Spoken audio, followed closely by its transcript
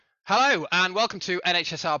Hello and welcome to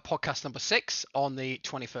NHSR podcast number 6 on the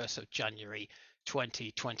 21st of January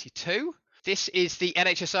 2022. This is the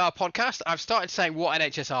NHSR podcast. I've started saying what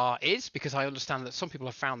NHSR is because I understand that some people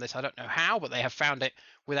have found this, I don't know how, but they have found it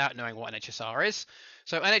without knowing what NHSR is.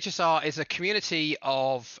 So NHSR is a community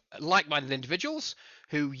of like-minded individuals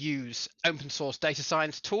who use open source data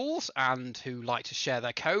science tools and who like to share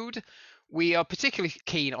their code. We are particularly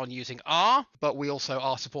keen on using R, but we also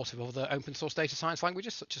are supportive of other open source data science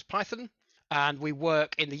languages such as Python. And we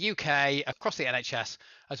work in the UK, across the NHS,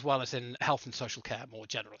 as well as in health and social care more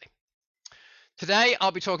generally. Today,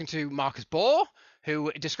 I'll be talking to Marcus Bohr,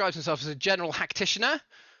 who describes himself as a general hacktitioner,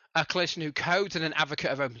 a clinician who codes and an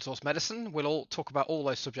advocate of open source medicine. We'll all talk about all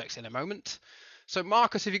those subjects in a moment. So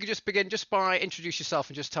Marcus, if you could just begin just by introduce yourself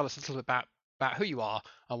and just tell us a little bit about who you are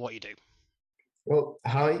and what you do. Well,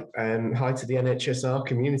 hi to the NHSR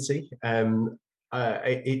community.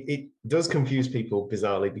 It does confuse people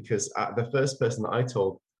bizarrely because the first person that I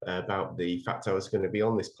told about the fact I was going to be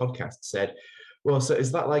on this podcast said, well, so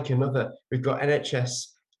is that like another, we've got NHSX,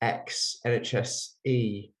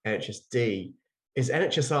 NHSE, NHSD. Is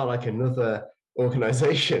NHSR like another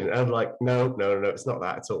organization? And I'm like, no, it's not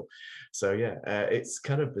that at all. So yeah, it's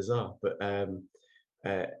kind of bizarre, but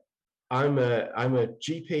I'm a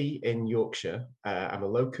GP in Yorkshire. I'm a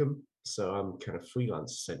locum, so I'm kind of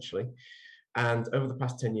freelance essentially. And over the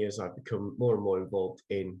past 10 years, I've become more and more involved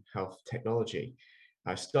in health technology.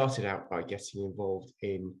 I started out by getting involved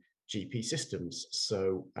in GP systems.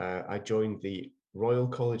 So I joined the Royal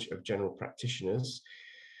College of General Practitioners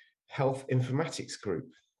Health Informatics Group.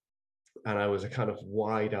 And I was a kind of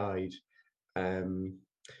wide-eyed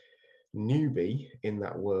newbie in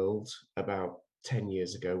that world about 10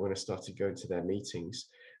 years ago when I started going to their meetings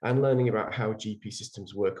and learning about how GP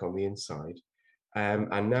systems work on the inside.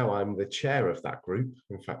 And now I'm the chair of that group.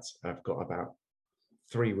 In fact, I've got about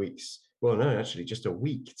 3 weeks, well, no, actually just a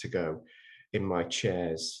week to go in my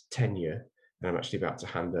chair's tenure. And I'm actually about to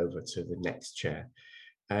hand over to the next chair.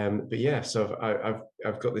 But yeah, so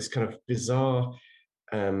I've got this kind of bizarre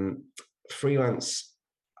freelance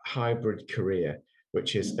hybrid career,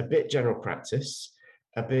 which is a bit general practice,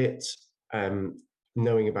 a bit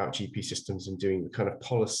knowing about GP systems and doing the kind of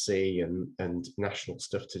policy and national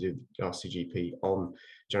stuff to do RCGP on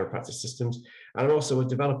general practice systems. And I'm also a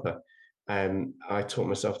developer. I taught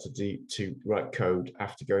myself to write code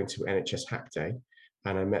after going to NHS Hack Day,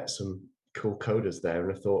 and I met some cool coders there,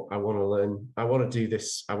 and I thought, I want to learn, I want to do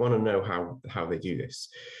this, I want to know how they do this.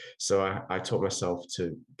 So I taught myself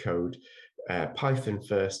to code Python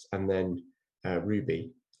first, and then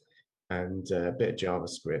Ruby, and a bit of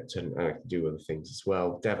JavaScript, and I can do other things as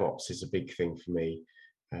well. DevOps is a big thing for me.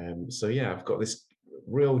 So yeah, I've got this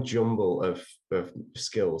real jumble of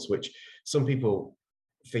skills, which some people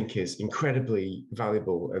think is incredibly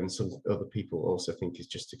valuable, and some other people also think is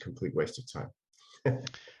just a complete waste of time.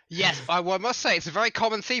 Yes, I must say it's a very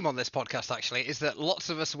common theme on this podcast, actually, is that lots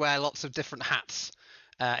of us wear lots of different hats.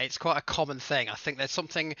 It's quite a common thing. I think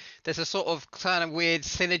there's a sort of kind of weird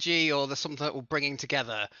synergy, or there's something that we're bringing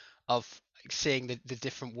together of seeing the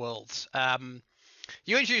different worlds.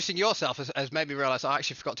 You introducing yourself has made me realize I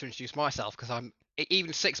actually forgot to introduce myself, because I'm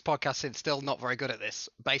even 6 podcasts in still not very good at this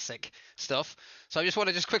basic stuff. So I just want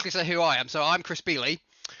to just quickly say who I am. So I'm Chris Bealey,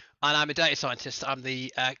 and I'm a data scientist. I'm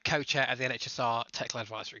the co-chair of the NHSR Technical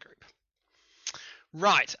Advisory Group.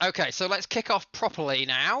 Right, okay, so let's kick off properly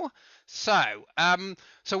now. So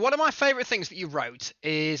one of my favorite things that you wrote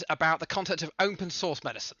is about the concept of open source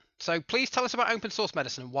medicine. So please tell us about open source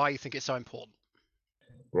medicine and why you think it's so important.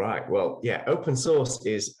 Right, well, yeah, open source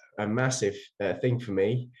is a massive thing for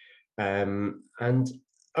me. And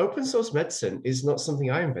open source medicine is not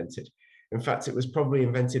something I invented. In fact, it was probably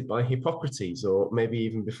invented by Hippocrates, or maybe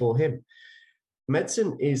even before him.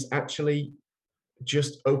 Medicine is actually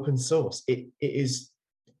just open source. It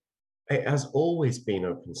has always been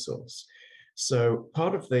open source. So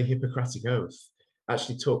part of the Hippocratic Oath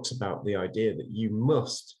actually talks about the idea that you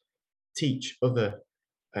must teach other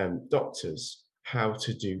doctors how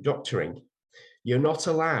to do doctoring. You're not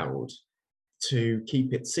allowed to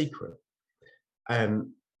keep it secret.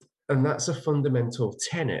 And that's a fundamental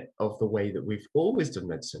tenet of the way that we've always done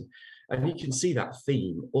medicine. And you can see that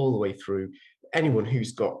theme all the way through. Anyone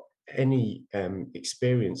who's got any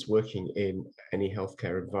experience working in any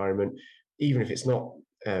healthcare environment, even if it's not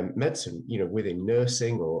medicine, within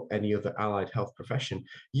nursing or any other allied health profession,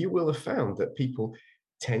 you will have found that people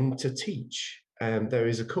tend to teach. There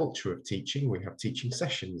is a culture of teaching. We have teaching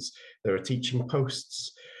sessions. There are teaching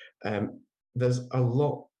posts. There's a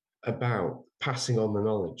lot about passing on the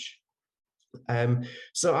knowledge.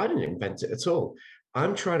 So I didn't invent it at all.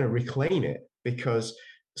 I'm trying to reclaim it, because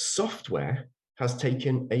software has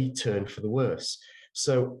taken a turn for the worse.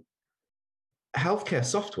 So healthcare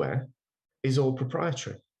software is all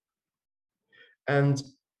proprietary. And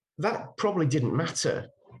that probably didn't matter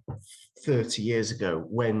 30 years ago,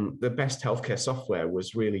 when the best healthcare software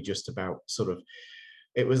was really just about sort of,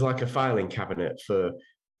 it was like a filing cabinet for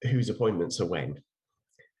whose appointments are when.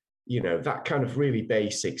 That kind of really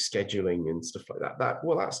basic scheduling and stuff like that.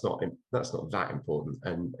 That's not that important.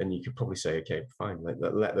 And you could probably say, okay, fine,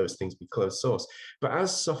 let those things be closed source. But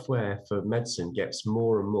as software for medicine gets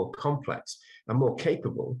more and more complex and more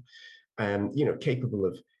capable,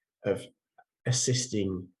 capable of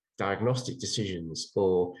assisting diagnostic decisions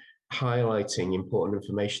or highlighting important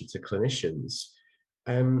information to clinicians,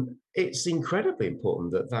 it's incredibly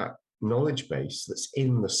important that that knowledge base that's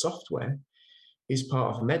in the software is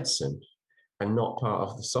part of medicine and not part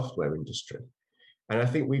of the software industry. And I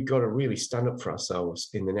think we've got to really stand up for ourselves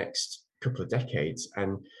in the next couple of decades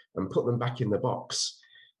and put them back in the box,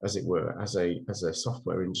 as it were, as a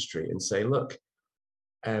software industry, and say, look,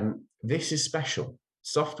 this is special.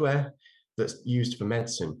 Software that's used for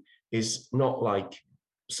medicine is not like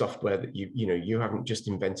software that you haven't just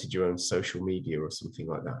invented your own social media or something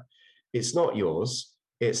like that. It's not yours,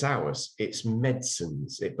 it's ours. It's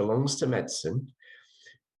medicine's. It belongs to medicine.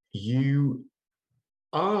 You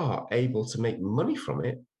are able to make money from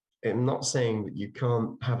it. I'm not saying that you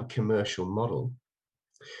can't have a commercial model,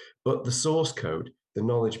 but the source code, the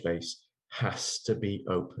knowledge base, has to be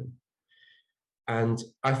open. And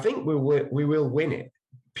I think we will win it,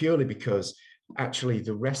 purely because actually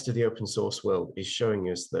the rest of the open source world is showing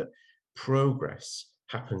us that progress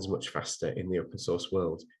happens much faster in the open source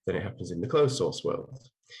world than it happens in the closed source world,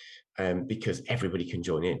 because everybody can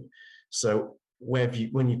join in. So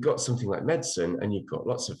when you've got something like medicine and you've got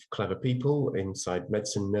lots of clever people inside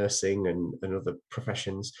medicine, nursing, and other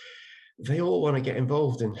professions, they all want to get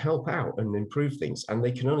involved and help out and improve things. And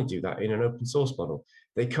they can only do that in an open source model.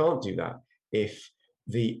 They can't do that if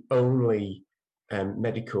the only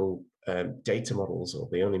medical data models or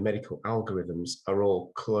the only medical algorithms are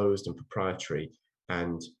all closed and proprietary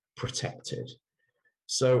and protected.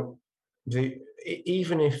 So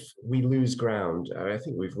even if we lose ground, I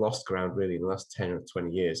think we've lost ground really in the last 10 or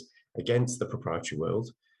 20 years against the proprietary world,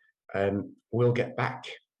 we'll get back,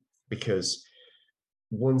 because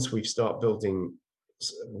once we've started to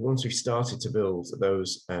build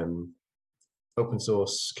those open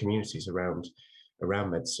source communities around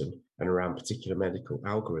medicine and around particular medical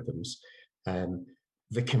algorithms,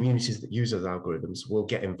 the communities that use those algorithms will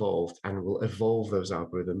get involved and will evolve those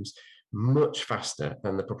algorithms much faster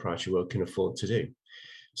than the proprietary world can afford to do.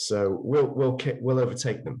 So we'll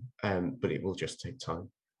overtake them, but it will just take time.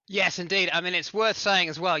 Yes, indeed. I mean, it's worth saying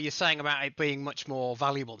as well, you're saying about it being much more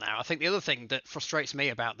valuable now. I think the other thing that frustrates me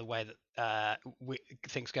about the way that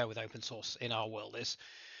things go with open source in our world is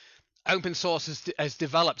open source has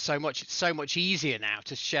developed so much. It's so much easier now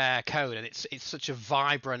to share code, and it's such a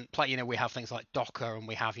vibrant play. We have things like Docker, and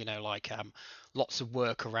we have lots of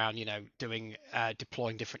work around doing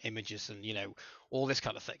deploying different images and all this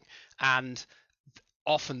kind of thing. And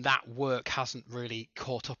often that work hasn't really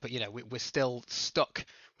caught up. But we're still stuck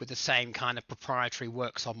with the same kind of proprietary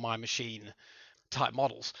works on my machine type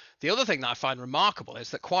models. The other thing that I find remarkable is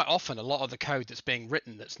that quite often a lot of the code that's being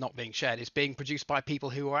written that's not being shared is being produced by people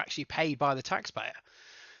who are actually paid by the taxpayer.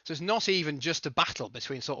 So it's not even just a battle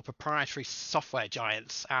between sort of proprietary software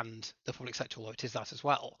giants and the public sector, although it is that as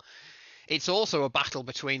well. It's also a battle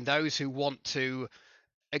between those who want to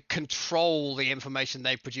control the information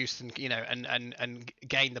they've produced and and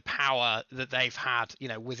gain the power that they've had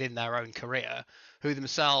within their own career, who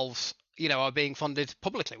themselves are being funded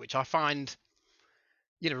publicly, which I find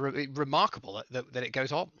remarkable that it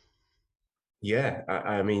goes on. Yeah,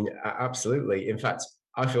 I mean, absolutely. In fact,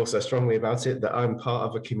 I feel so strongly about it that I'm part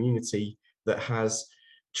of a community that has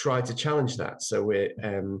tried to challenge that. So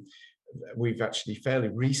we've actually fairly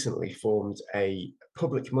recently formed a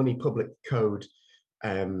public money, public code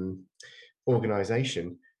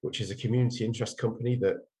organization, which is a community interest company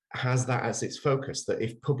that has that as its focus, that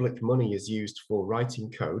if public money is used for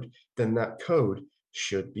writing code, then that code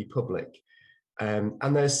should be public.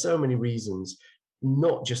 And there's so many reasons,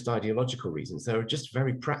 not just ideological reasons. There are just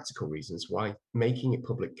very practical reasons why making it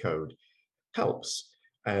public code helps.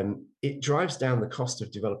 It drives down the cost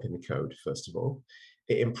of developing the code, first of all.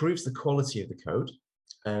 It improves the quality of the code,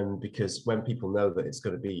 because when people know that it's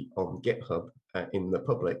going to be on GitHub in the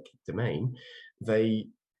public domain, they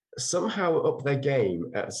somehow up their game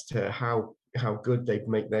as to how good they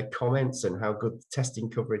make their comments and how good the testing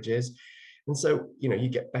coverage is. And so, you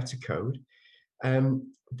get better code.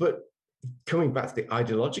 But coming back to the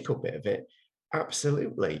ideological bit of it,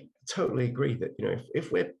 Absolutely, totally agree that,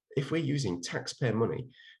 if we're using taxpayer money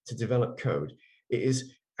to develop code, it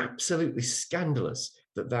is absolutely scandalous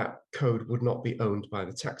that that code would not be owned by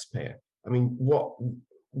the taxpayer. I mean, what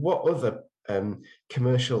other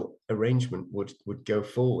commercial arrangement would go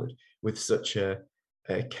forward with such a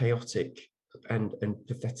chaotic and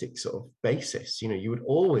pathetic sort of basis? You would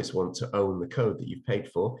always want to own the code that you've paid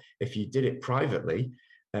for if you did it privately.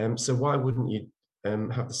 So why wouldn't you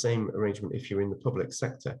have the same arrangement if you're in the public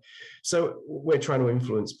sector? So we're trying to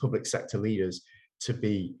influence public sector leaders to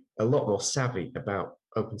be a lot more savvy about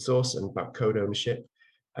open source and about code ownership.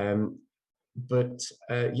 Um, but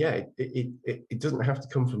yeah, it doesn't have to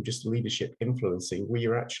come from just leadership influencing. We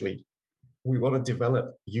want to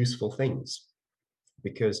develop useful things,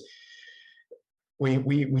 because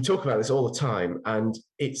we talk about this all the time, and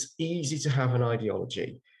it's easy to have an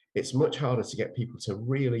ideology. It's much harder to get people to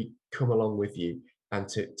really come along with you and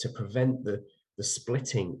to prevent the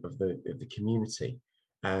splitting of the community.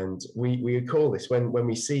 And we call this, when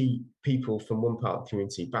we see people from one part of the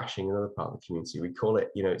community bashing another part of the community, we call it,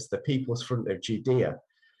 it's the People's Front of Judea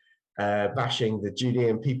bashing the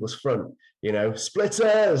Judean People's Front,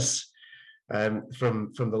 splitters,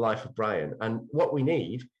 from the life of Brian. And what we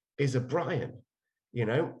need is a Brian.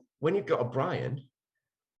 When you've got a Brian,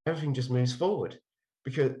 everything just moves forward,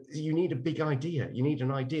 because you need a big idea. You need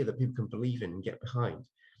an idea that people can believe in and get behind.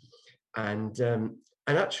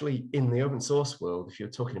 And actually, in the open source world, if you're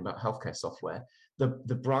talking about healthcare software,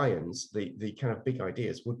 the Brians, the kind of big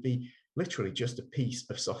ideas, would be literally just a piece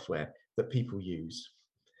of software that people use.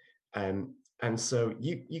 And so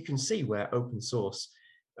you can see where open source,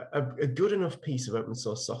 a good enough piece of open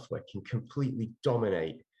source software, can completely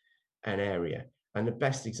dominate an area. And the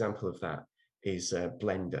best example of that is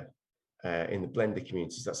Blender. In the Blender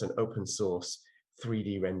communities, that's an open source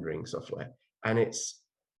 3D rendering software. And it's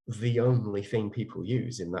the only thing people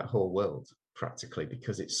use in that whole world, practically,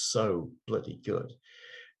 because it's so bloody good.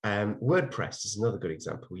 WordPress is another good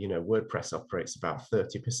example. WordPress operates about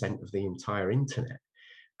 30% of the entire internet.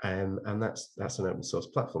 And that's an open source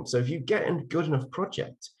platform. So if you get a good enough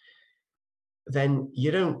project, then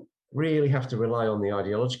you don't really have to rely on the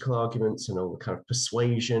ideological arguments and all the kind of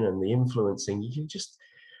persuasion and the influencing. You can just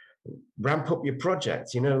ramp up your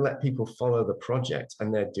project, let people follow the project,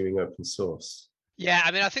 and they're doing open source. Yeah,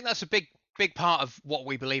 I mean, I think that's a big part of what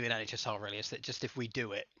we believe in NHSR, really, is that just if we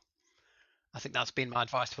do it, I think that's been my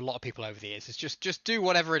advice to a lot of people over the years, is just do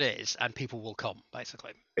whatever it is and people will come,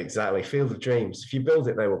 basically. Exactly. Field of Dreams. If you build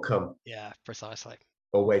it, they will come. Yeah, precisely.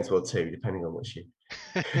 Or Wayne's World 2, depending on which you.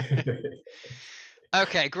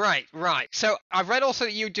 Okay, great. Right. So I've read also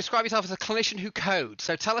that you describe yourself as a clinician who codes.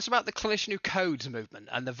 So tell us about the clinician who codes movement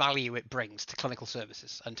and the value it brings to clinical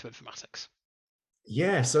services and to informatics.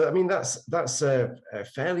 Yeah, so I mean that's a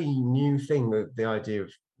fairly new thing, the idea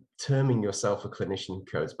of terming yourself a clinician who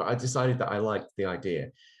codes. But I decided that I liked the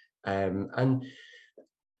idea, and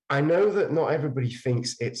I know that not everybody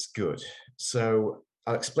thinks it's good. So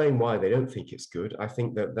I'll explain why they don't think it's good. I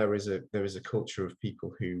think that there is a culture of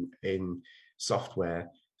people who in software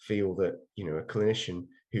feel that a clinician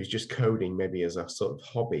who's just coding maybe as a sort of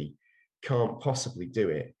hobby can't possibly do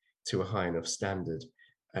it to a high enough standard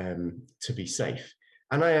to be safe.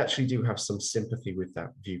 And I actually do have some sympathy with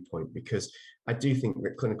that viewpoint, because I do think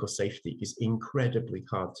that clinical safety is incredibly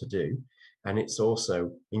hard to do, and it's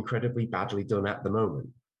also incredibly badly done at the moment.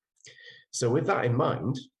 So with that in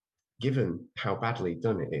mind, given how badly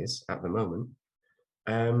done it is at the moment,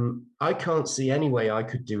 I can't see any way I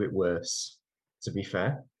could do it worse, to be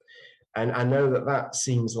fair. And I know that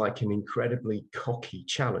seems like an incredibly cocky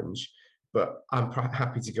challenge, but I'm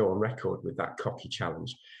happy to go on record with that cocky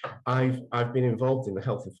challenge. I've been involved in the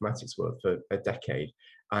health informatics world for a decade,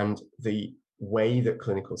 and the way that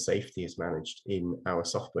clinical safety is managed in our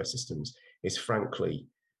software systems is frankly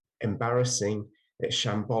embarrassing. It's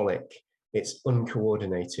shambolic. It's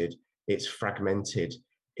uncoordinated. It's fragmented.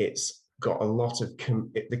 It's got a lot of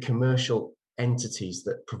the commercial entities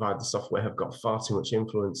that provide the software have got far too much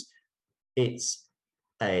influence. It's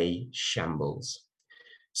a shambles.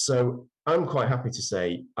 So I'm quite happy to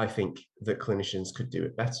say I think that clinicians could do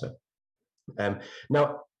it better.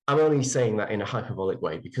 Now, I'm only saying that in a hyperbolic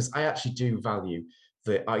way, because I actually do value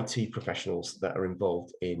the IT professionals that are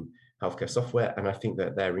involved in healthcare software, and I think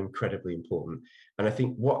that they're incredibly important. And I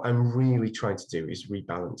think what I'm really trying to do is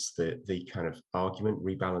rebalance the kind of argument,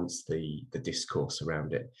 rebalance the discourse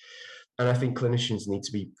around it. And I think clinicians need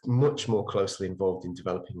to be much more closely involved in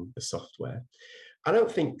developing the software. I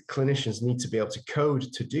don't think clinicians need to be able to code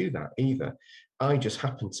to do that either. I just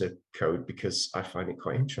happen to code because I find it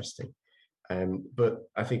quite interesting. But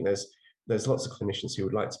I think there's there's lots of clinicians who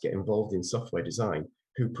would like to get involved in software design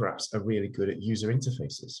who perhaps are really good at user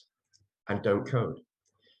interfaces and don't code.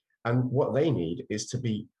 And what they need is to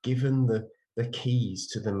be given the keys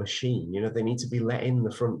to the machine. They need to be let in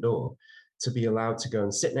the front door to be allowed to go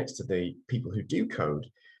and sit next to the people who do code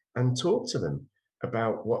and talk to them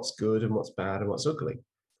about what's good and what's bad and what's ugly.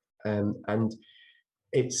 And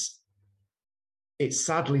it's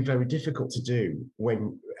sadly very difficult to do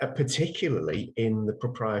when, particularly in the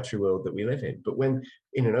proprietary world that we live in. But when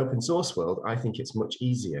in an open source world, I think it's much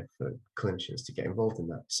easier for clinicians to get involved in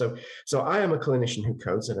that. So I am a clinician who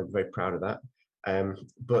codes, and I'm very proud of that.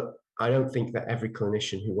 But I don't think that every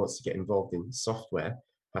clinician who wants to get involved in software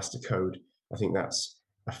has to code. I think that's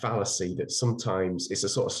a fallacy that sometimes it's a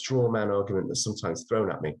sort of straw man argument that's sometimes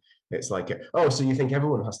thrown at me. It's like, oh, so you think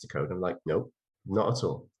everyone has to code? I'm like, no, not at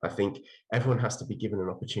all. I think everyone has to be given an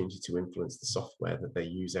opportunity to influence the software that they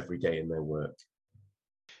use every day in their work.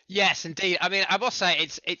 Yes, indeed. I mean, I must say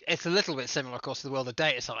it's a little bit similar, of course, to the world of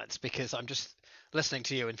data science, because I'm just listening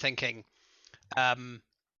to you and thinking, a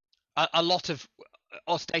lot of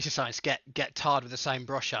us data science get tarred with the same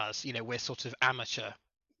brush as, we're sort of amateur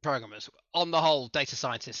programmers. On the whole, data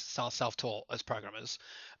scientists are self-taught as programmers,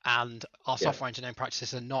 and our software engineering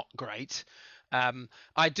practices are not great.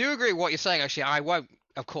 I do agree with what you're saying. Actually, I won't,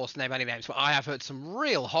 of course, name any names, but I have heard some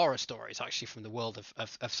real horror stories actually from the world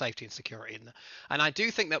of safety and security, and I do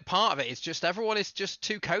think that part of it is just everyone is just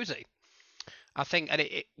too cozy. I think, and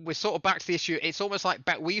we're sort of back to the issue. It's almost like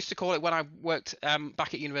we used to call it when I worked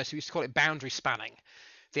back at university. We used to call it boundary spanning,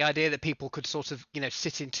 the idea that people could sort of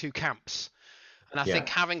sit in two camps. And I think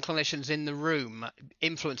having clinicians in the room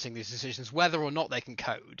influencing these decisions, whether or not they can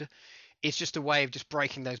code, is just a way of just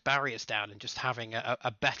breaking those barriers down and just having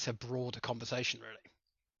a better, broader conversation, really.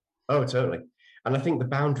 Oh, totally. And I think the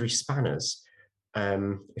boundary spanners,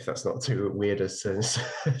 if that's not too weird a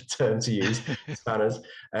term to use, spanners,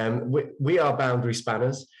 we are boundary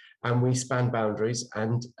spanners, and we span boundaries.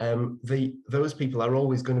 And those people are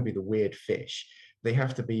always going to be the weird fish. They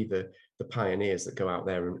have to be the pioneers that go out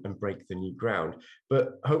there and break the new ground.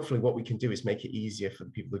 But hopefully what we can do is make it easier for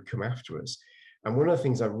the people who come after us. And one of the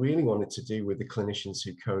things I really wanted to do with the Clinicians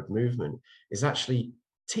Who Code movement is actually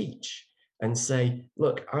teach and say,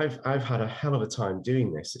 look, I've had a hell of a time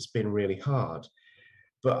doing this. It's been really hard,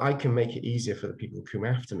 but I can make it easier for the people who come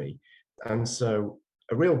after me. And so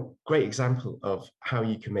a real great example of how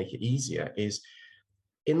you can make it easier is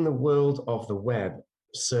in the world of the web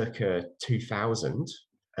circa 2000,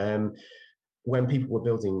 when people were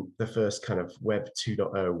building the first kind of web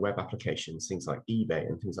 2.0 web applications, things like eBay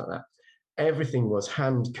and things like that, everything was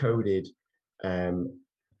hand-coded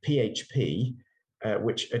PHP,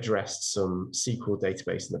 which addressed some SQL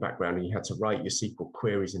database in the background, and you had to write your SQL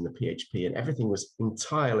queries in the PHP, and everything was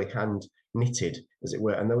entirely hand-knitted, as it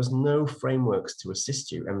were, and there was no frameworks to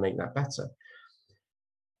assist you and make that better.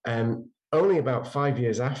 Only about 5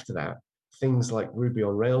 years after that, things like Ruby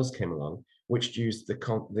on Rails came along, which used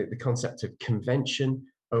the concept of convention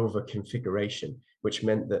over configuration, which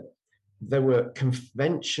meant that there were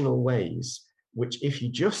conventional ways, which if you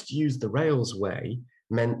just used the Rails way,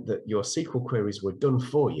 meant that your SQL queries were done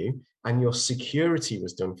for you, and your security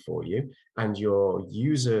was done for you, and your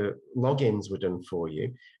user logins were done for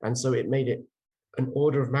you. And so it made it an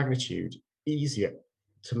order of magnitude easier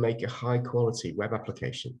to make a high quality web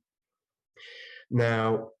application.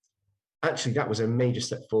 Now, actually, that was a major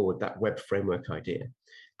step forward, that web framework idea.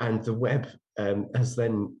 And the web has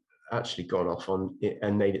then actually gone off on it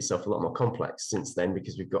and made itself a lot more complex since then,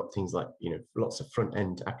 because we've got things like, lots of front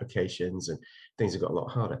end applications, and things have got a lot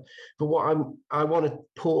harder. But what I want to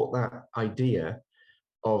port that idea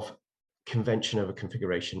of convention over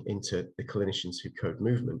configuration into the Clinicians Who Code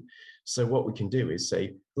movement. So what we can do is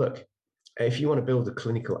say, look, if you want to build a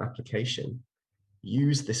clinical application,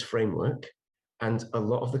 use this framework, and a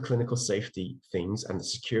lot of the clinical safety things and the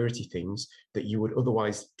security things that you would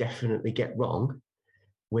otherwise definitely get wrong,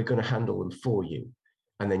 we're going to handle them for you,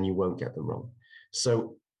 and then you won't get them wrong.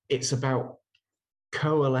 So it's about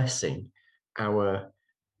coalescing our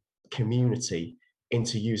community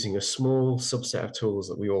into using a small subset of tools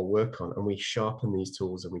that we all work on, and we sharpen these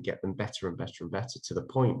tools and we get them better and better and better, to the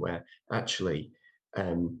point where actually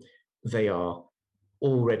they are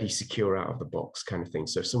already secure out of the box kind of thing.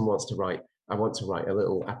 So if someone wants to write, I want to write a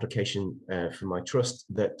little application for my trust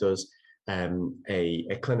that does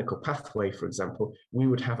a clinical pathway, for example, we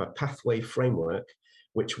would have a pathway framework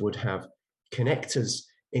which would have connectors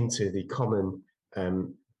into the common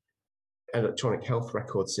electronic health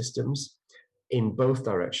record systems in both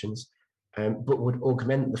directions, but would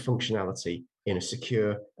augment the functionality in a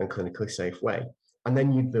secure and clinically safe way. And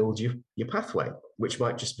then you build your pathway, which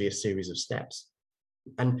might just be a series of steps.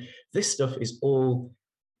 And this stuff is all,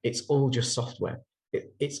 it's all just software.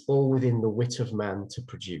 It's all within the wit of man to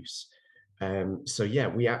produce. So yeah,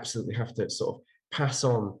 we absolutely have to sort of pass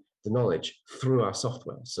on the knowledge through our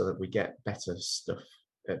software so that we get better stuff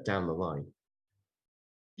down the line.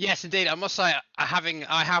 Yes, indeed. I must say, I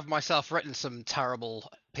have myself written some terrible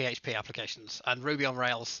PHP applications, and Ruby on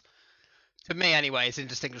Rails, to me anyway, is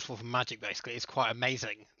indistinguishable from Magic. Basically, it's quite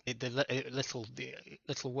amazing the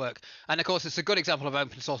little work, and of course, it's a good example of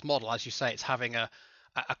open source model, as you say. It's having a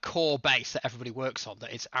core base that everybody works on,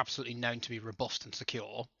 that it's absolutely known to be robust and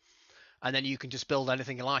secure, and then you can just build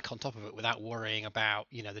anything you like on top of it without worrying about,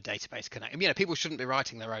 the database connection. People shouldn't be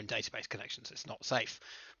writing their own database connections. It's not safe,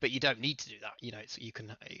 but you don't need to do that.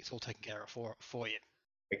 It's all taken care of for you.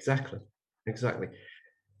 Exactly.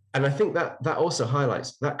 And I think that also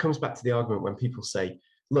highlights, that comes back to the argument when people say,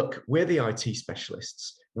 look, we're the IT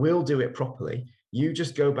specialists, we'll do it properly, you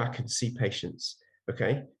just go back and see patients,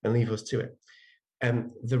 okay, and leave us to it.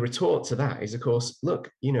 And the retort to that is, of course,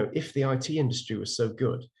 look, if the IT industry was so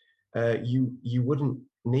good, you wouldn't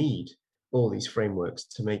need all these frameworks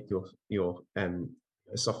to make your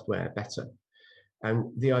software better.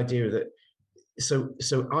 And the idea that so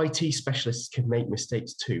IT specialists can make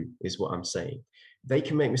mistakes too, is what I'm saying. They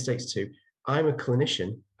can make mistakes too. I'm a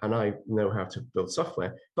clinician and I know how to build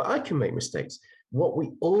software, but I can make mistakes. What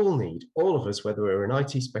we all need, all of us, whether we're an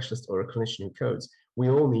IT specialist or a clinician who codes, we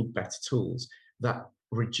all need better tools that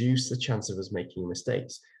reduce the chance of us making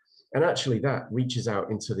mistakes. And actually that reaches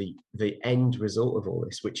out into the end result of all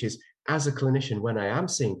this, which is, as a clinician, when I am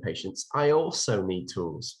seeing patients, I also need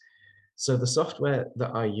tools. So the software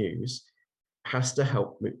that I use has to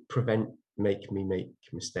help make me make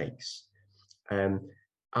mistakes.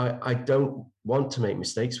 I don't want to make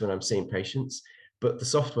mistakes when I'm seeing patients, but the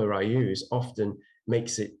software I use often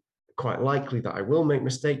makes it quite likely that I will make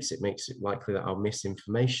mistakes. It makes it likely that I'll miss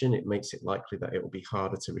information. It makes it likely that it will be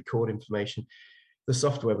harder to record information. The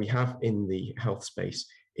software we have in the health space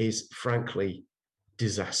is frankly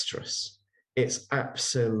disastrous. It's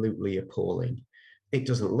absolutely appalling. It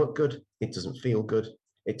doesn't look good. It doesn't feel good.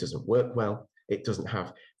 It doesn't work well. It doesn't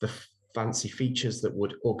have the fancy features that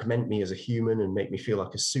would augment me as a human and make me feel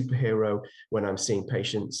like a superhero when I'm seeing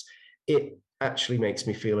patients. It actually makes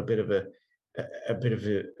me feel a bit of a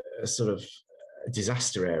sort of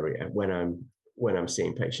disaster area when I'm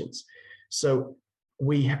seeing patients. So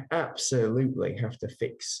we absolutely have to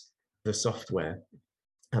fix the software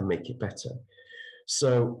and make it better.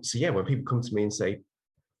 So yeah, when people come to me and say,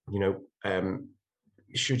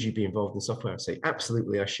 should you be involved in software? I say,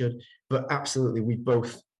 absolutely, I should. But absolutely, we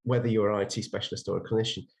both, whether you're an IT specialist or a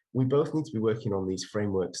clinician, we both need to be working on these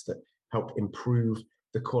frameworks that help improve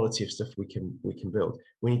the quality of stuff we can build.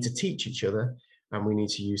 We need to teach each other, and we need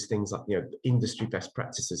to use things like industry best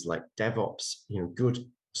practices like DevOps, good,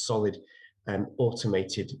 solid,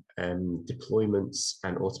 automated deployments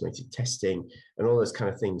and automated testing and all those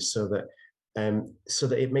kind of things, so that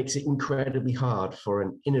it makes it incredibly hard for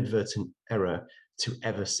an inadvertent error to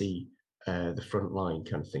ever see the front line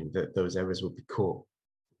kind of thing, that those errors will be caught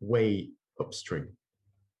way upstream.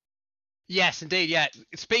 Yes, indeed. Yeah.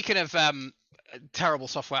 Speaking of terrible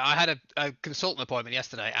software, I had a consultant appointment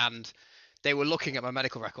yesterday, and they were looking at my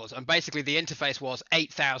medical records, and basically the interface was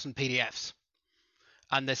 8,000 PDFs.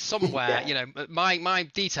 And there's somewhere, my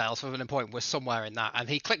details of an appointment was somewhere in that, and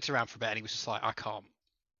he clicked around for a bit, and he was just like, I can't.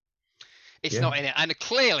 It's not in it. And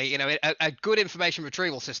clearly, a good information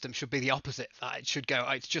retrieval system should be the opposite. That it should go,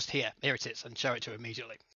 it's just here it is, and show it to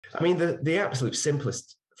immediately. I mean, the absolute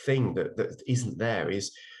simplest thing that isn't there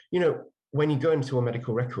is, when you go into a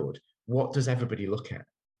medical record, what does everybody look at,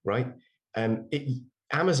 right?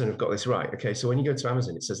 Amazon have got this right. Okay, so when you go to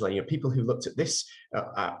Amazon, it says people who looked at this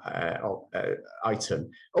item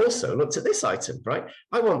also looked at this item, right?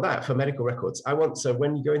 I want that for medical records. So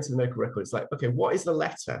when you go into the medical record, it's like, okay, what is the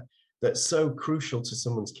letter that's so crucial to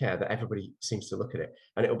someone's care that everybody seems to look at it?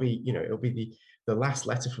 And it'll be, it'll be the last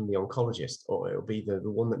letter from the oncologist, or it'll be the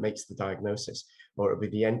one that makes the diagnosis, or it'll be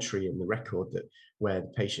the entry in the record where the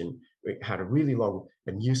patient had a really long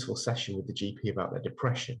and useful session with the GP about their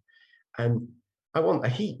depression. And I want a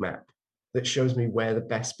heat map that shows me where the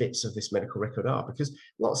best bits of this medical record are, because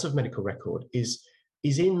lots of medical record is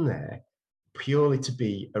in there purely to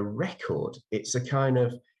be a record. It's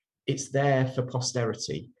it's there for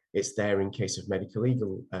posterity. It's there in case of medical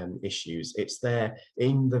legal issues. It's there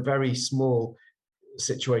in the very small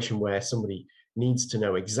situation where somebody needs to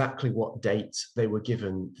know exactly what date they were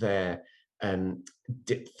given their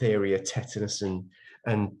diphtheria, tetanus, and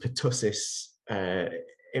pertussis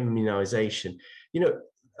immunization.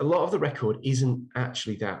 a lot of the record isn't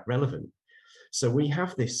actually that relevant. So we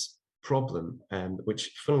have this problem,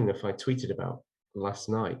 which, funnily enough, I tweeted about last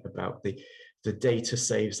night, about the data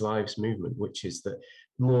saves lives movement, which is that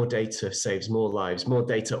more data saves more lives, more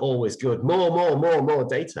data always good, more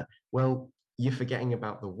data. Well, you're forgetting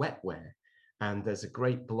about the wetware. And there's a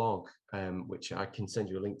great blog, which I can send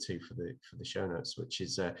you a link to for the show notes, which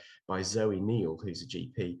is by Zoe Neal, who's a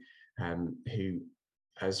GP, who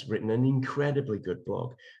has written an incredibly good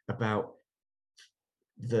blog about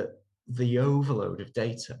the overload of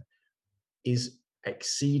data is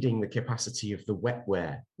exceeding the capacity of the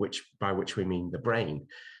wetware, by which we mean the brain.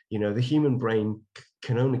 You know, the human brain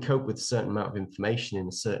can only cope with a certain amount of information in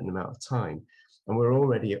a certain amount of time. And we're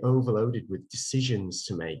already overloaded with decisions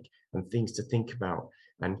to make and things to think about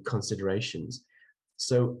and considerations.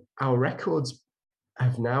 So our records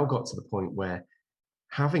have now got to the point where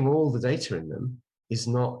having all the data in them is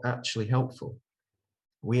not actually helpful.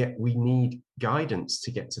 We need guidance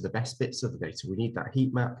to get to the best bits of the data. We need that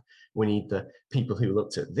heat map. We need the people who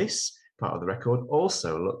looked at this part of the record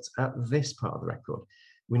also looked at this part of the record.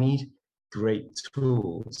 We need great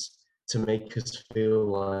tools to make us feel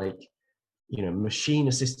like, you know,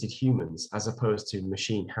 machine-assisted humans as opposed to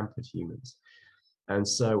machine-hampered humans. And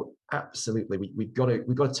so, absolutely, we've got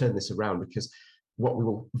to turn this around, because what we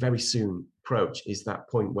will very soon approach is that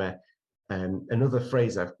point where another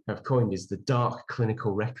phrase I've coined is the dark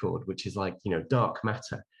clinical record, which is like, you know, dark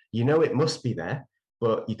matter. You know, it must be there,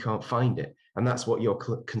 but you can't find it. And that's what your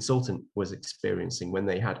consultant was experiencing when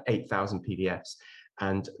they had 8,000 PDFs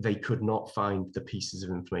and they could not find the pieces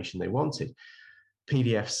of information they wanted.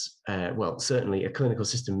 PDFs, well, certainly a clinical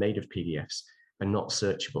system made of PDFs are not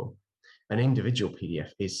searchable. An individual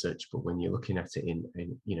PDF is searchable when you're looking at it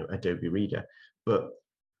in you know, Adobe Reader, but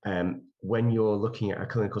when you're looking at a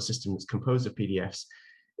clinical system that's composed of PDFs,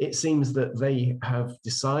 it seems that they have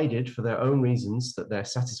decided for their own reasons that they're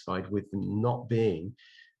satisfied with them not being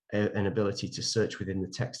an ability to search within the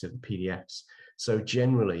text of the PDFs. So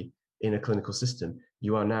generally, in a clinical system,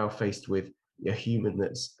 you are now faced with a human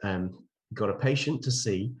that's got a patient to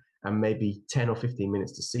see and maybe 10 or 15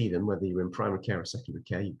 minutes to see them, whether you're in primary care or secondary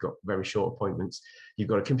care. You've got very short appointments. You've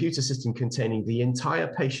got a computer system containing the entire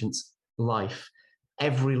patient's life,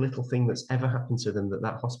 every little thing that's ever happened to them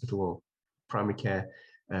that hospital or primary care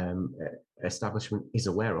establishment is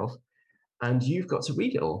aware of. And you've got to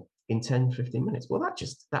read it all in 10, 15 minutes. Well,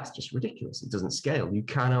 that's just ridiculous. It doesn't scale. You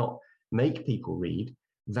cannot make people read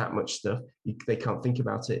that much stuff. They can't think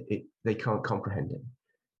about it. They can't comprehend it.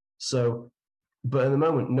 So, but at the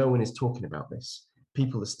moment, no one is talking about this.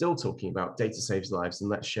 People are still talking about data saves lives and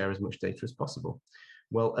let's share as much data as possible.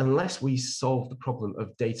 Well, unless we solve the problem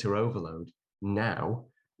of data overload now,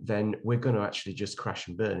 then we're going to actually just crash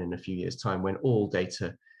and burn in a few years' time, when all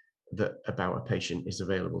data about a patient is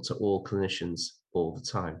available to all clinicians all the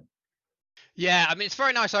time. Yeah, I mean, it's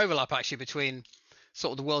very nice overlap actually between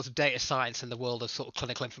sort of the worlds of data science and the world of sort of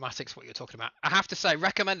clinical informatics, what you're talking about. I have to say,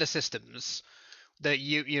 recommender systems, that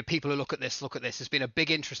you people who look at this has been a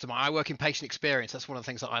big interest of mine. I work in patient experience. That's one of the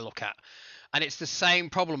things that I look at, and it's the same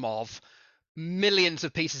problem of millions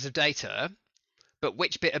of pieces of data, but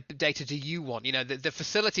which bit of data do you want? You know, the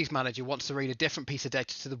facilities manager wants to read a different piece of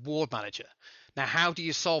data to the ward manager. Now, how do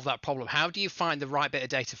you solve that problem? How do you find the right bit of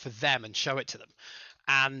data for them and show it to them?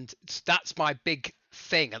 And that's my big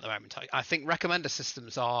thing at the moment. I think recommender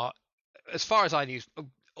systems are, as far as I knew,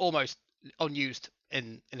 almost unused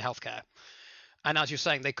in healthcare. And as you're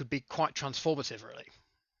saying, they could be quite transformative, really.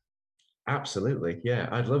 Absolutely, yeah.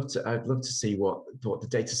 I'd love to see what the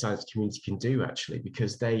data science community can do, actually,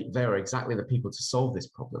 because they are exactly the people to solve this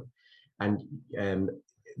problem. And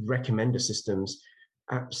recommender systems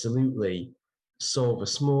absolutely solve a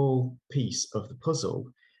small piece of the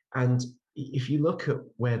puzzle. And if you look at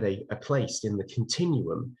where they are placed in the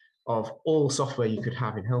continuum of all software you could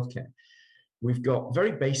have in healthcare, we've got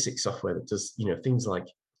very basic software that does, you know, things like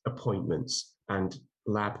appointments and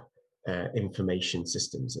lab information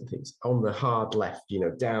systems and things. On the hard left, you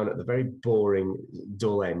know, down at the very boring,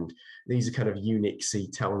 dull end, these are kind of Unix-y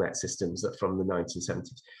telnet systems that from the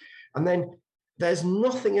 1970s. And then there's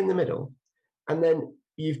nothing in the middle. And then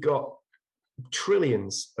you've got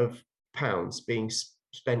trillions of pounds being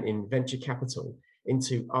spent in venture capital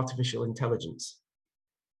into artificial intelligence.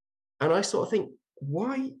 And I sort of think,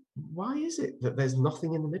 why is it that there's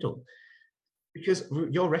nothing in the middle? Because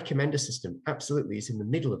your recommender system absolutely is in the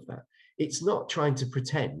middle of that. It's not trying to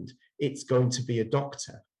pretend it's going to be a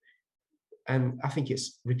doctor. And I think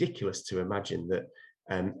it's ridiculous to imagine that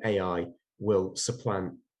AI will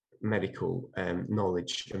supplant medical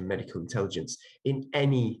knowledge and medical intelligence in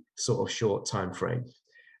any sort of short time frame.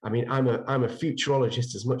 I mean, I'm a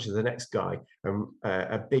futurologist as much as the next guy. I'm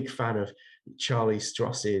a big fan of Charlie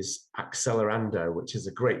Stross's Accelerando, which is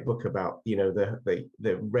a great book about, you know,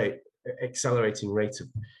 the accelerating rate of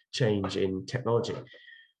change in technology.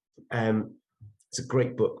 It's a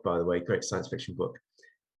great book, by the way, great science fiction book.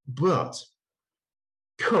 But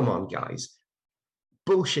come on, guys,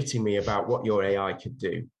 bullshitting me about what your AI could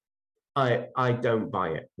do. I don't buy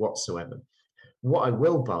it whatsoever. What I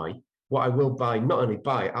will buy, not only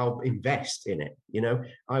buy, I'll invest in it. You know,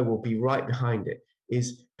 I will be right behind it.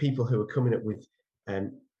 Is people who are coming up with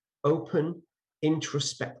open,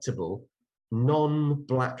 introspectable,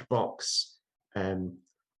 non-black box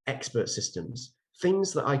expert systems,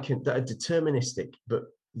 things that that are deterministic, but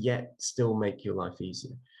yet still make your life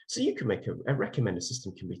easier. So you can make a recommender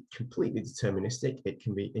system can be completely deterministic. It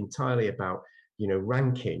can be entirely about, you know,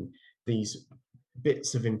 ranking these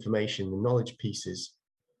bits of information, the knowledge pieces.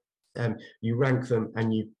 You rank them,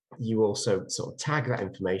 and you also sort of tag that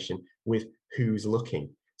information with who's looking.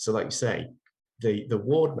 So like you say, the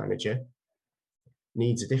ward manager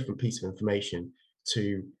needs a different piece of information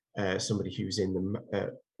to somebody who's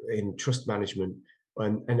in trust management,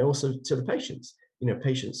 and also to the patients. You know,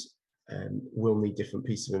 patients will need different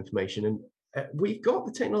pieces of information, and we've got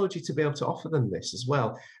the technology to be able to offer them this as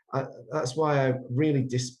well. That's why I'm really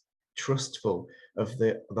distrustful of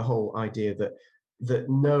the whole idea that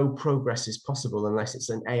no progress is possible unless it's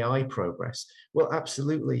an AI progress. Well,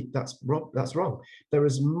 absolutely, that's wrong. There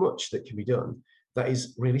is much that can be done that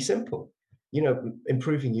is really simple. You know,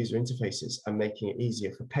 improving user interfaces and making it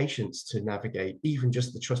easier for patients to navigate even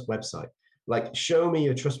just the Trust website. Like, show me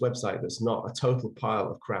a Trust website that's not a total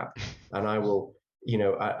pile of crap, and I will, you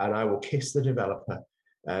know, I will kiss the developer.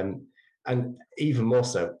 And even more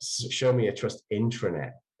so, show me a Trust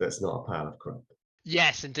intranet that's not a pile of crap.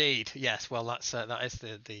 Yes, indeed. Yes. Well, that is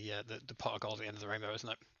the pot of gold at the end of the rainbow, isn't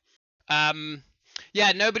it?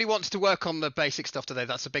 Yeah. Nobody wants to work on the basic stuff today.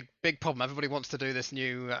 That's a big problem. Everybody wants to do this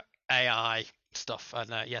new AI stuff,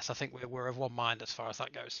 and yes, I think we're of one mind as far as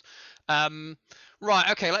that goes.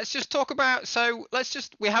 Right. Okay. Let's just talk about.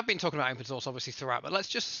 We have been talking about open source obviously throughout, but let's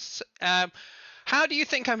just. How do you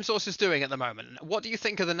think open source is doing at the moment? What do you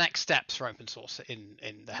think are the next steps for open source in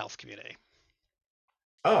the health community?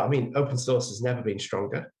 Oh, I mean, open source has never been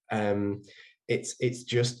stronger. It's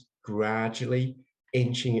just gradually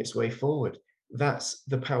inching its way forward. That's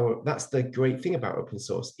the power. That's the great thing about open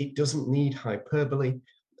source. It doesn't need hyperbole.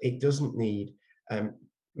 It doesn't need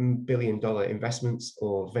billion-dollar investments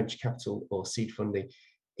or venture capital or seed funding.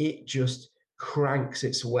 It just cranks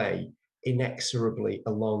its way inexorably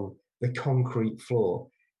along the concrete floor.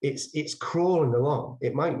 It's crawling along.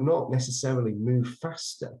 It might not necessarily move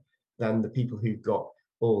faster than the people who've got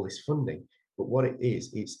all this funding, but what it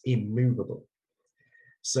is, it's immovable.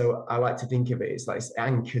 So I like to think of it, it's like it's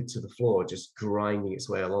anchored to the floor, just grinding its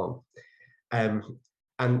way along. And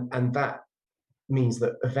that means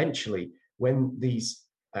that eventually, when these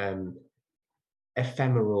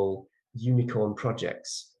ephemeral unicorn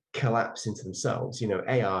projects collapse into themselves, you know,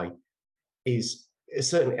 AI is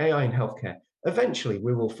certainly AI in healthcare. Eventually,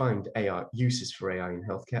 we will find AI uses for AI in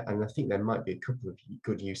healthcare, and I think there might be a couple of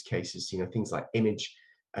good use cases. You know, things like image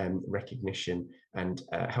recognition and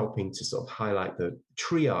helping to sort of highlight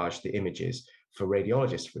triage the images for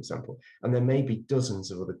radiologists, for example. And there may be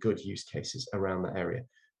dozens of other good use cases around that area.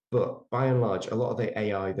 But by and large, a lot of the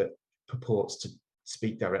AI that purports to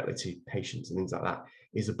speak directly to patients and things like that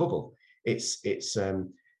is a bubble. It's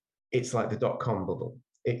like the dot-com bubble.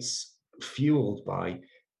 It's fueled by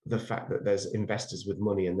the fact that there's investors with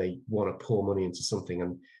money and they want to pour money into something,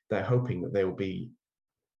 and they're hoping that they will be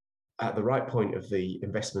at the right point of the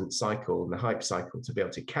investment cycle and the hype cycle to be able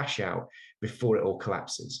to cash out before it all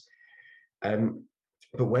collapses.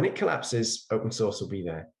 But when it collapses, open source will be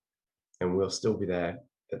there, and we'll still be there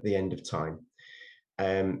at the end of time.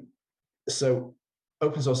 So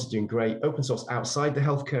open source is doing great. Open source outside the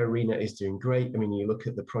healthcare arena is doing great. I mean, you look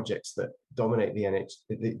at the projects that dominate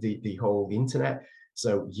the whole internet.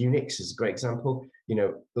 So Unix is a great example. You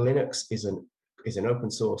know, Linux is an open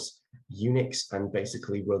source Unix and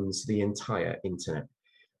basically runs the entire internet.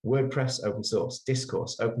 WordPress, open source.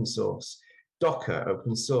 Discourse, open source. Docker,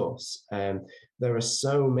 open source. There are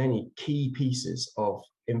so many key pieces of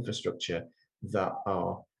infrastructure that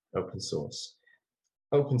are open source.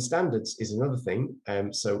 Open standards is another thing.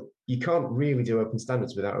 So you can't really do open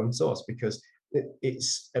standards without open source, because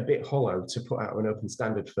it's a bit hollow to put out an open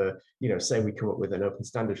standard for, you know, say we come up with an open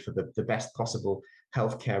standard for the best possible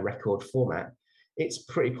healthcare record format. It's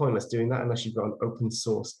pretty pointless doing that unless you've got an open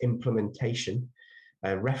source implementation.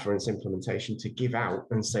 reference implementation to give out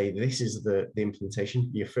and say, this is the implementation.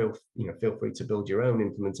 You feel free to build your own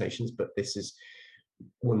implementations, but this is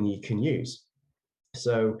one you can use.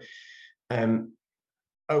 So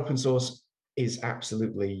open source is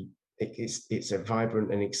absolutely, it's a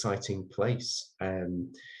vibrant and exciting place.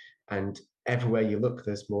 And everywhere you look,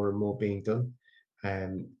 there's more and more being done.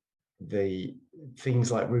 The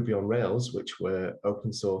things like Ruby on Rails, which were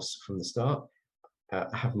open source from the start,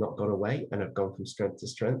 have not gone away and have gone from strength to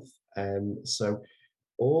strength. So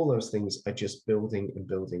all those things are just building and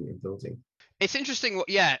building and building. It's interesting.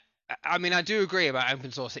 Yeah, I mean, I do agree about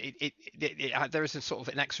open source. There is a sort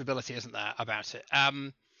of inexorability, isn't there, about it?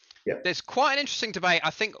 Yeah. There's quite an interesting debate,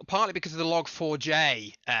 I think, partly because of the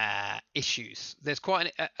Log4j issues. There's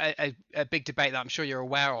quite a big debate that I'm sure you're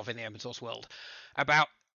aware of in the open source world about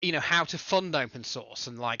how to fund open source,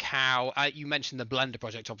 and like how you mentioned the Blender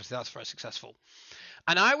project. Obviously, that's very successful.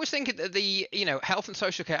 And I always think that the health and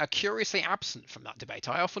social care are curiously absent from that debate.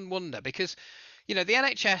 I often wonder because the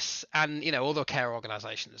NHS and other care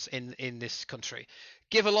organisations in this country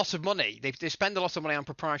give a lot of money. They spend a lot of money on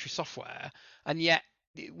proprietary software, and yet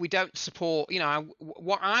we don't support.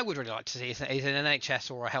 What I would really like to see is an NHS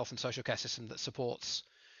or a health and social care system that supports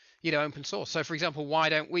open source. So for example, why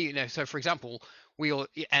don't we? So for example, we all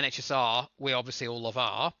NHSR, we obviously all love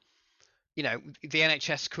R. The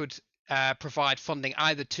NHS could provide funding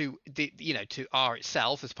either to to R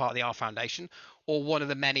itself as part of the R Foundation, or one of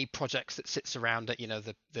the many projects that sits around it.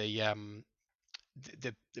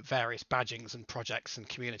 The various badgings and projects and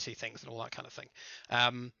community things and all that kind of thing.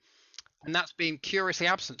 And that's been curiously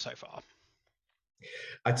absent so far.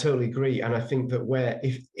 I totally agree, and I think that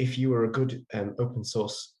if you are a good open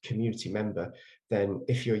source community member, then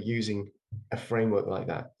if you're using a framework like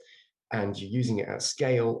that, and you're using it at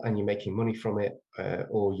scale and you're making money from it,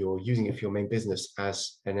 or you're using it for your main business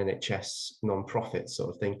as an NHS non-profit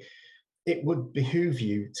sort of thing, it would behoove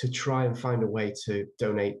you to try and find a way to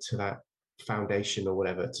donate to that foundation or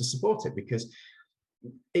whatever to support it, because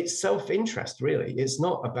it's self-interest, really. It's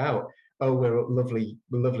not about, oh, we're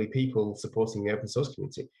lovely people supporting the open source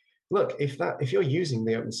community. Look, if you're using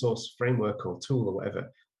the open source framework or tool or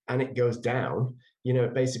whatever, and it goes down,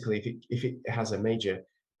 basically if it has a major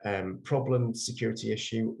problem, security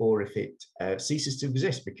issue, or if it ceases to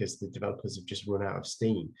exist because the developers have just run out of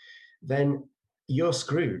steam, then you're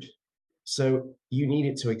screwed. So you need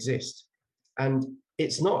it to exist. And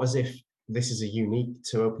it's not as if this is a unique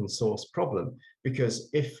to open source problem, because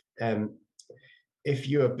if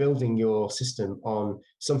you are building your system on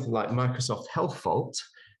something like Microsoft Health Vault,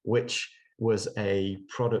 which was a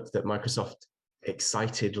product that Microsoft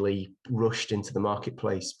excitedly rushed into the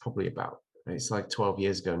marketplace probably about, it's like 12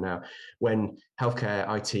 years ago now, when healthcare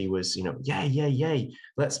IT was, yay,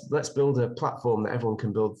 let's build a platform that everyone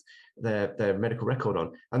can build their medical record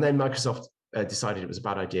on. And then Microsoft decided it was a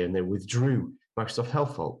bad idea and they withdrew Microsoft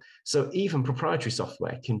Health Vault. So even proprietary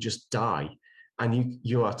software can just die and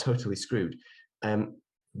you are totally screwed.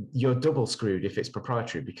 You're double screwed if it's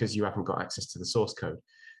proprietary because you haven't got access to the source code.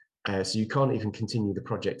 So you can't even continue the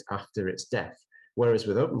project after its death. Whereas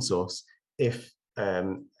with open source, if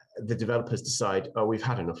the developers decide, oh, we've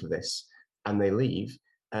had enough of this, and they leave,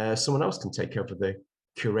 someone else can take over the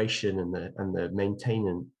curation and the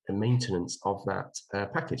maintenance of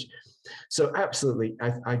that package. So absolutely,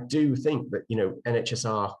 I do think that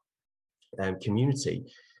NHSR community,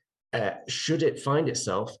 should it find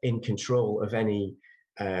itself in control of any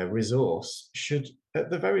resource, should at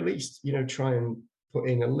the very least try and put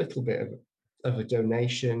in a little bit of a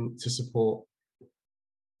donation to support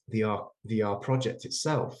the R project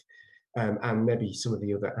itself, and maybe some of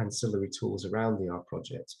the other ancillary tools around the R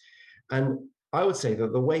project. And I would say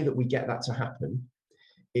that the way that we get that to happen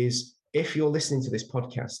is if you're listening to this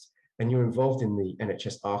podcast and you're involved in the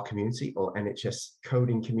NHS R community or NHS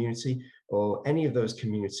coding community or any of those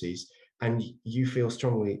communities, and you feel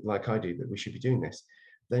strongly like I do that we should be doing this,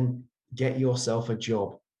 then get yourself a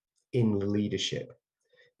job in leadership,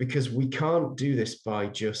 because we can't do this by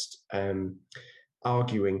just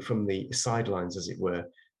arguing from the sidelines, as it were,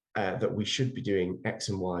 that we should be doing X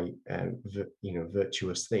and Y,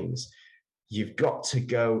 virtuous things. You've got to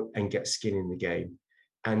go and get skin in the game.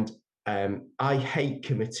 And I hate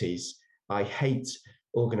committees. I hate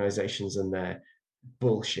organizations and their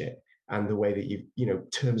bullshit and the way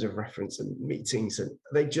that terms of reference and meetings, and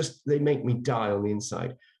they make me die on the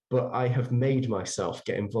inside. But I have made myself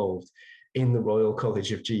get involved in the Royal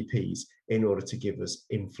College of GPs in order to give us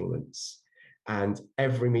influence. And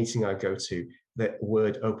every meeting I go to, the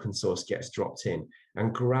word open source gets dropped in,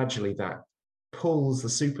 and gradually that pulls the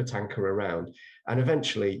super tanker around. And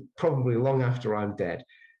eventually, probably long after I'm dead,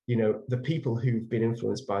 the people who've been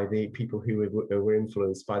influenced by the people who were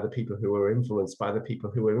influenced by the people who were influenced by the people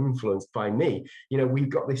who were influenced by me. We've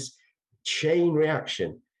got this chain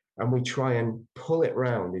reaction, and we try and pull it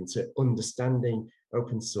round into understanding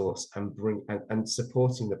open source and and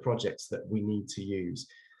supporting the projects that we need to use.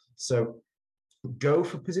 So go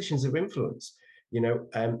for positions of influence.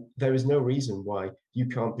 There is no reason why you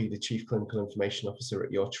can't be the chief clinical information officer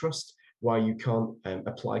at your trust, why you can't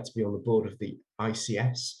apply to be on the board of the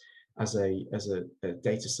ICS as a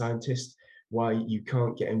data scientist, why you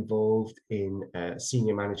can't get involved in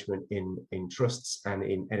senior management in trusts and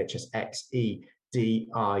in NHS X, E, D,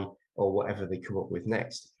 I, or whatever they come up with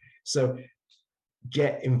next. So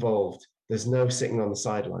get involved. There's no sitting on the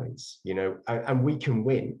sidelines, and we can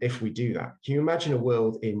win if we do that. Can you imagine a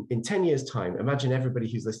world in 10 years' time? Imagine everybody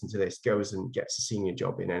who's listening to this goes and gets a senior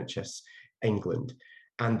job in NHS England,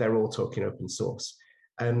 and they're all talking open source.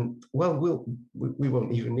 Well, we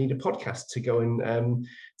won't even need a podcast to go and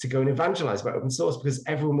evangelize about open source, because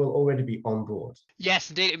everyone will already be on board. Yes,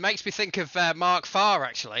 indeed. It makes me think of Mark Farr,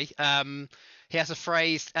 actually. He has a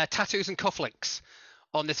phrase, tattoos and cufflinks,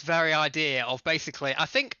 on this very idea of basically, I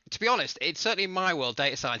think, to be honest, it's certainly in my world,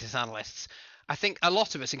 data scientists, analysts, I think a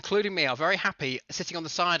lot of us, including me, are very happy sitting on the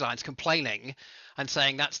sidelines complaining and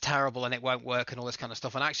saying that's terrible and it won't work and all this kind of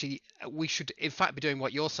stuff. And actually, we should, in fact, be doing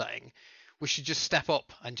what you're saying. We should just step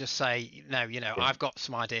up and just say, no, yeah. I've got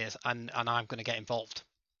some ideas and I'm going to get involved.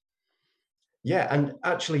 Yeah, and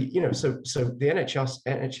actually, so the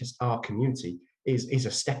NHSR community is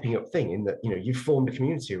a stepping up thing, in that you've formed a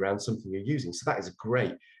community around something you're using. So that is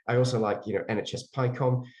great. I also like NHS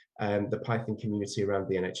PyCon, the Python community around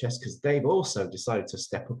the NHS, because they've also decided to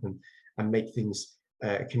step up and make things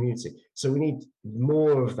a community. So we need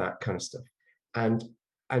more of that kind of stuff. And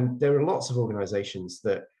there are lots of organizations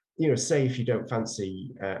that, say if you don't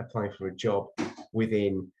fancy applying for a job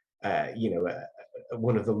within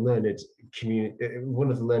one of the learned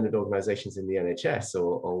organizations in the NHS,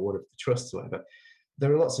 or one of the trusts or whatever,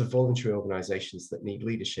 there are lots of voluntary organizations that need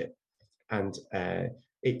leadership, and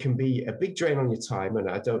it can be a big drain on your time, and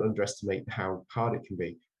I don't underestimate how hard it can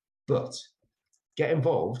be, but get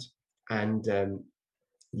involved, and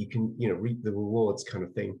you can reap the rewards, kind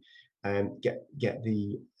of thing, and get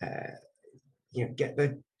the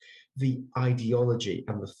ideology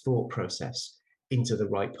and the thought process into the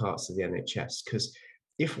right parts of the NHS. Because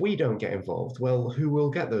if we don't get involved, well, who will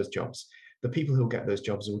get those jobs? The people who will get those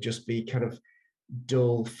jobs will just be kind of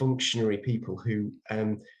dull functionary people who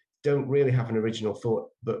don't really have an original thought,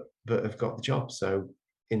 but have got the job. So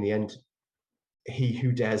in the end, he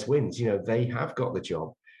who dares wins. They have got the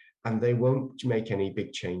job, and they won't make any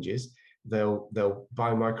big changes. They'll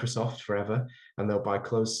buy Microsoft forever, and they'll buy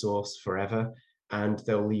closed source forever, and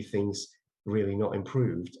they'll leave things really not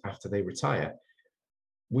improved after they retire.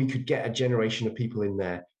 We could get a generation of people in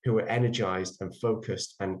there who are energized and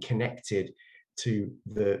focused and connected to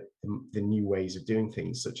the new ways of doing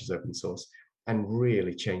things, such as open source, and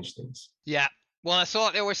really change things. Yeah. Well, that's all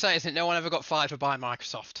they always say, isn't it? No one ever got fired for buying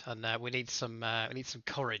Microsoft, and we need some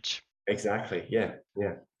courage. Exactly. Yeah.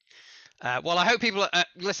 Well, I hope people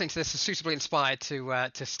listening to this are suitably inspired to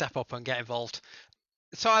step up and get involved.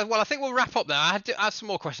 So, I think we'll wrap up there. I have some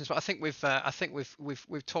more questions, but I think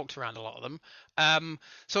we've talked around a lot of them.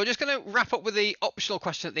 So we're just going to wrap up with the optional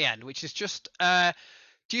question at the end, which is just,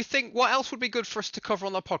 do you think, what else would be good for us to cover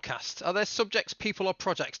on the podcast? Are there subjects, people, or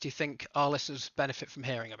projects do you think our listeners benefit from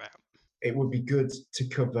hearing about? It would be good to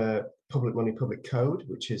cover Public Money, Public Code,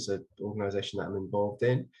 which is an organisation that I'm involved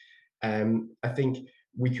in. I think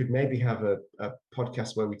we could maybe have a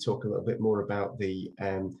podcast where we talk a little bit more about the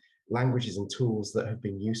languages and tools that have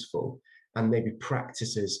been useful, and maybe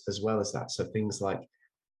practices as well as that. So things like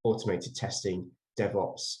automated testing,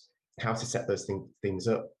 DevOps, how to set those things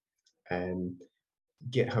up,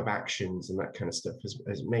 GitHub Actions, and that kind of stuff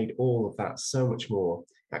has made all of that so much more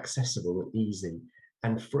accessible and easy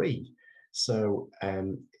and free. So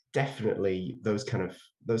definitely those kind of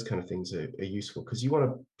things are useful, because you want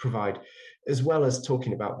to provide, as well as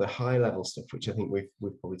talking about the high level stuff, which I think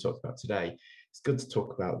we've probably talked about today. It's good to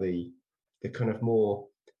talk about the kind of more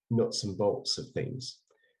nuts and bolts of things.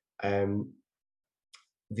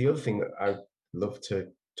 The other thing that I'd love to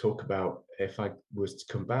talk about, if I was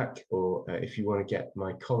to come back, or if you want to get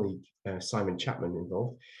my colleague Simon Chapman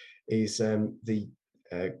involved, is the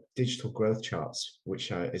digital growth charts, which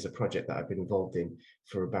is a project that I've been involved in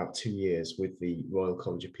for about 2 years with the Royal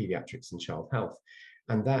College of Paediatrics and Child Health,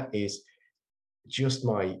 and that is just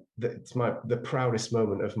the proudest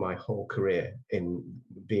moment of my whole career in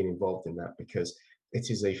being involved in that, because it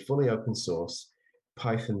is a fully open source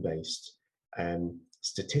Python based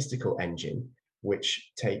statistical engine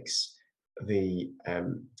which takes the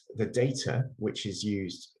data which is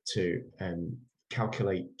used to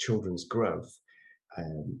calculate children's growth.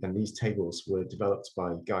 And these tables were developed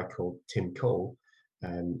by a guy called Tim Cole,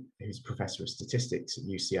 who's a professor of statistics at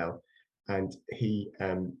UCL. And he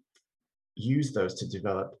used those to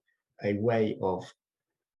develop a way of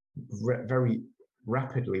very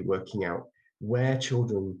rapidly working out where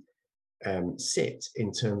children sit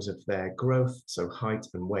in terms of their growth, so height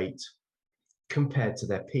and weight, compared to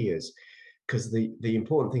their peers. Because the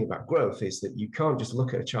important thing about growth is that you can't just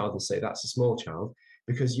look at a child and say that's a small child,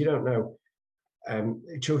 because you don't know,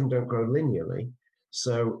 children don't grow linearly.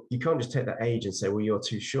 So you can't just take that age and say, well, you're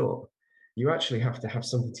too short. You actually have to have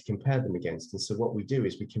something to compare them against. And so what we do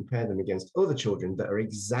is we compare them against other children that are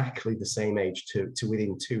exactly the same age to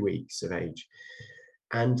within 2 weeks of age.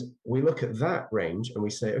 And we look at that range and we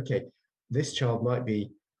say, okay, this child might be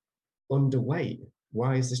underweight.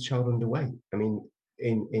 Why is this child underweight? I mean,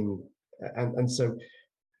 and so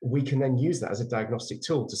we can then use that as a diagnostic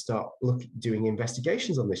tool to start doing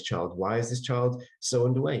investigations on this child. Why is this child so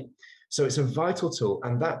underweight? So it's a vital tool,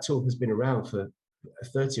 and that tool has been around for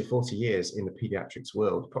 30 or 40 years in the pediatrics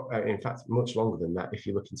world. In fact, much longer than that if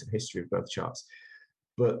you look into the history of growth charts.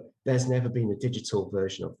 But there's never been a digital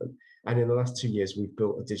version of them. And in the last 2 years, we've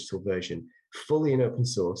built a digital version fully in open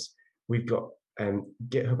source. We've got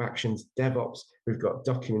GitHub Actions, DevOps, we've got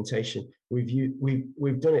documentation. We've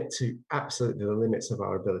done it to absolutely the limits of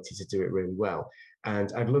our ability to do it really well.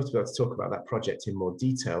 And I'd love to be able to talk about that project in more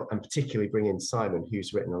detail, and particularly bring in Simon,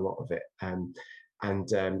 who's written a lot of it.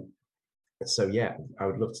 So yeah, I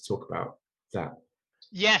would love to talk about that.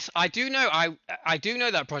 Yes, I do know. I do know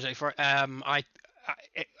that project. For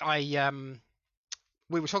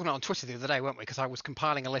we were talking about it on Twitter the other day, weren't we? Because I was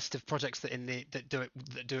compiling a list of projects that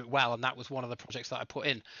do it well, and that was one of the projects that I put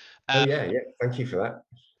in. Yeah. Thank you for that.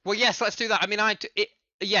 Well, yes, let's do that. I mean,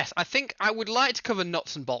 yes, I think I would like to cover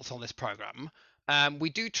nuts and bolts on this program. We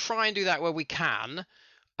do try and do that where we can,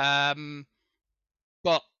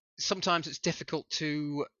 but sometimes it's difficult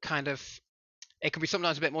to kind of. It can be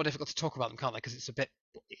sometimes a bit more difficult to talk about them, can't they? Because it's a bit.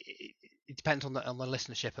 It depends on the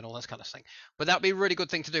listenership and all this kind of thing. But that'd be a really good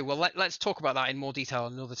thing to do. Well, let's talk about that in more detail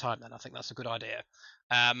another time. Then I think that's a good idea.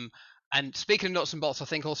 And speaking of nuts and bolts, I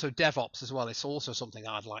think also DevOps as well is also something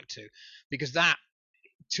I'd like to, because that,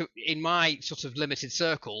 in my sort of limited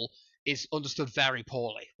circle, is understood very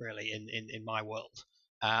poorly, really, in my world.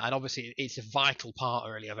 And obviously, it's a vital part,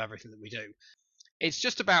 really, of everything that we do. It's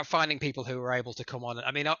just about finding people who are able to come on.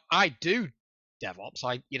 I mean, I do DevOps.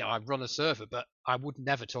 I run a server, but I would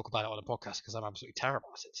never talk about it on a podcast because I'm absolutely terrible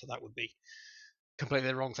at it. So that would be completely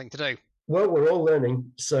the wrong thing to do. Well, we're all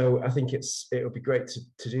learning, so I think it would be great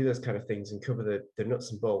to do those kind of things and cover the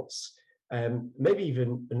nuts and bolts. Maybe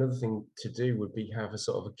even another thing to do would be have a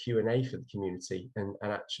sort of a Q&A for the community and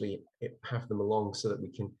actually have them along so that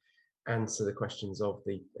we can answer the questions of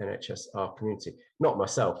the NHSR community. Not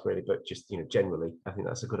myself really, but just generally, I think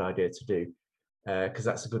that's a good idea to do, because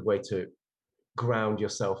that's a good way to ground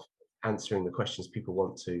yourself answering the questions people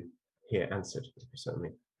want to hear answered, certainly.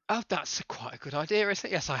 Oh, that's quite a good idea, isn't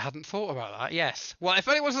it? Yes, I hadn't thought about that. Yes. Well, if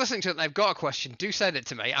anyone's listening to it and they've got a question, do send it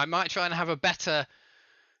to me. I might try and have a better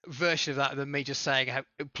version of that than me just saying,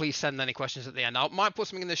 please send any questions at the end. I might put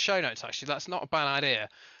something in the show notes, actually. That's not a bad idea.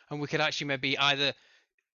 And we could actually maybe either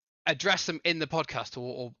address them in the podcast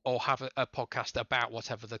or have a podcast about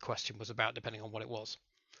whatever the question was about, depending on what it was.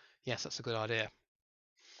 Yes, that's a good idea.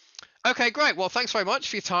 Okay, great. Well, thanks very much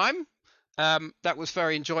for your time. That was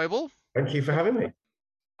very enjoyable. Thank you for having me.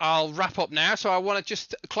 I'll wrap up now. So I want to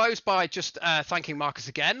just close by just thanking Marcus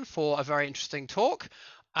again for a very interesting talk.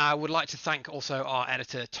 I would like to thank also our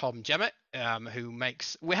editor, Tom Jemmett, who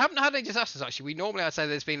makes... We haven't had any disasters, actually. I'd say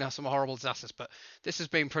there's been some horrible disasters, but this has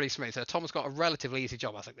been pretty smooth. So Tom's got a relatively easy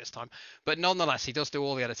job, I think, this time. But nonetheless, he does do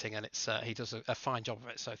all the editing, and he does a fine job of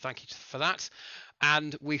it. So thank you for that.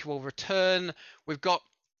 And we will return. We've got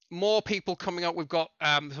more people coming up. We've got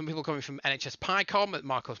some people coming from NHS PyCom that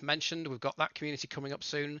Marcos mentioned. We've got that community coming up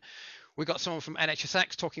soon. We've got someone from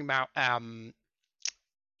NHSX talking about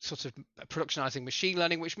sort of productionizing machine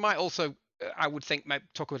learning, which might also, I would think, might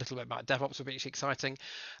talk a little bit about DevOps, would be exciting.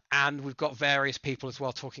 And we've got various people as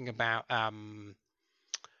well talking about some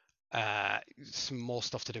more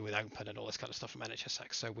stuff to do with Open and all this kind of stuff from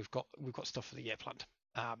NHSX. So we've got stuff for the year planned.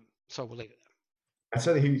 So we'll leave it there. I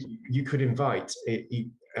tell you who you could invite.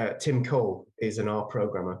 Tim Cole is an R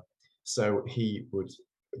programmer, so he would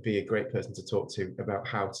be a great person to talk to about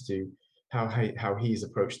how he's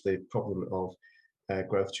approached the problem of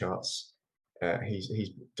growth charts.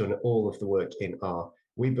 He's done all of the work in R.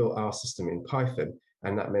 We built our system in Python,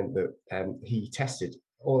 and that meant that he tested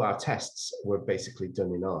all our tests were basically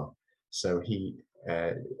done in R. So he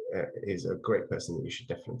is a great person that you should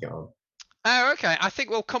definitely get on. Oh, okay. I think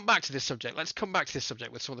we'll come back to this subject. Let's come back to this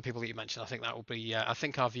subject with some of the people that you mentioned. I think that will be. I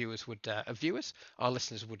think our viewers would, our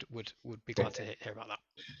listeners would be glad to hear about that.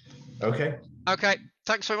 Okay. Okay.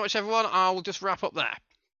 Thanks very much, everyone. I'll just wrap up there.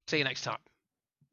 See you next time.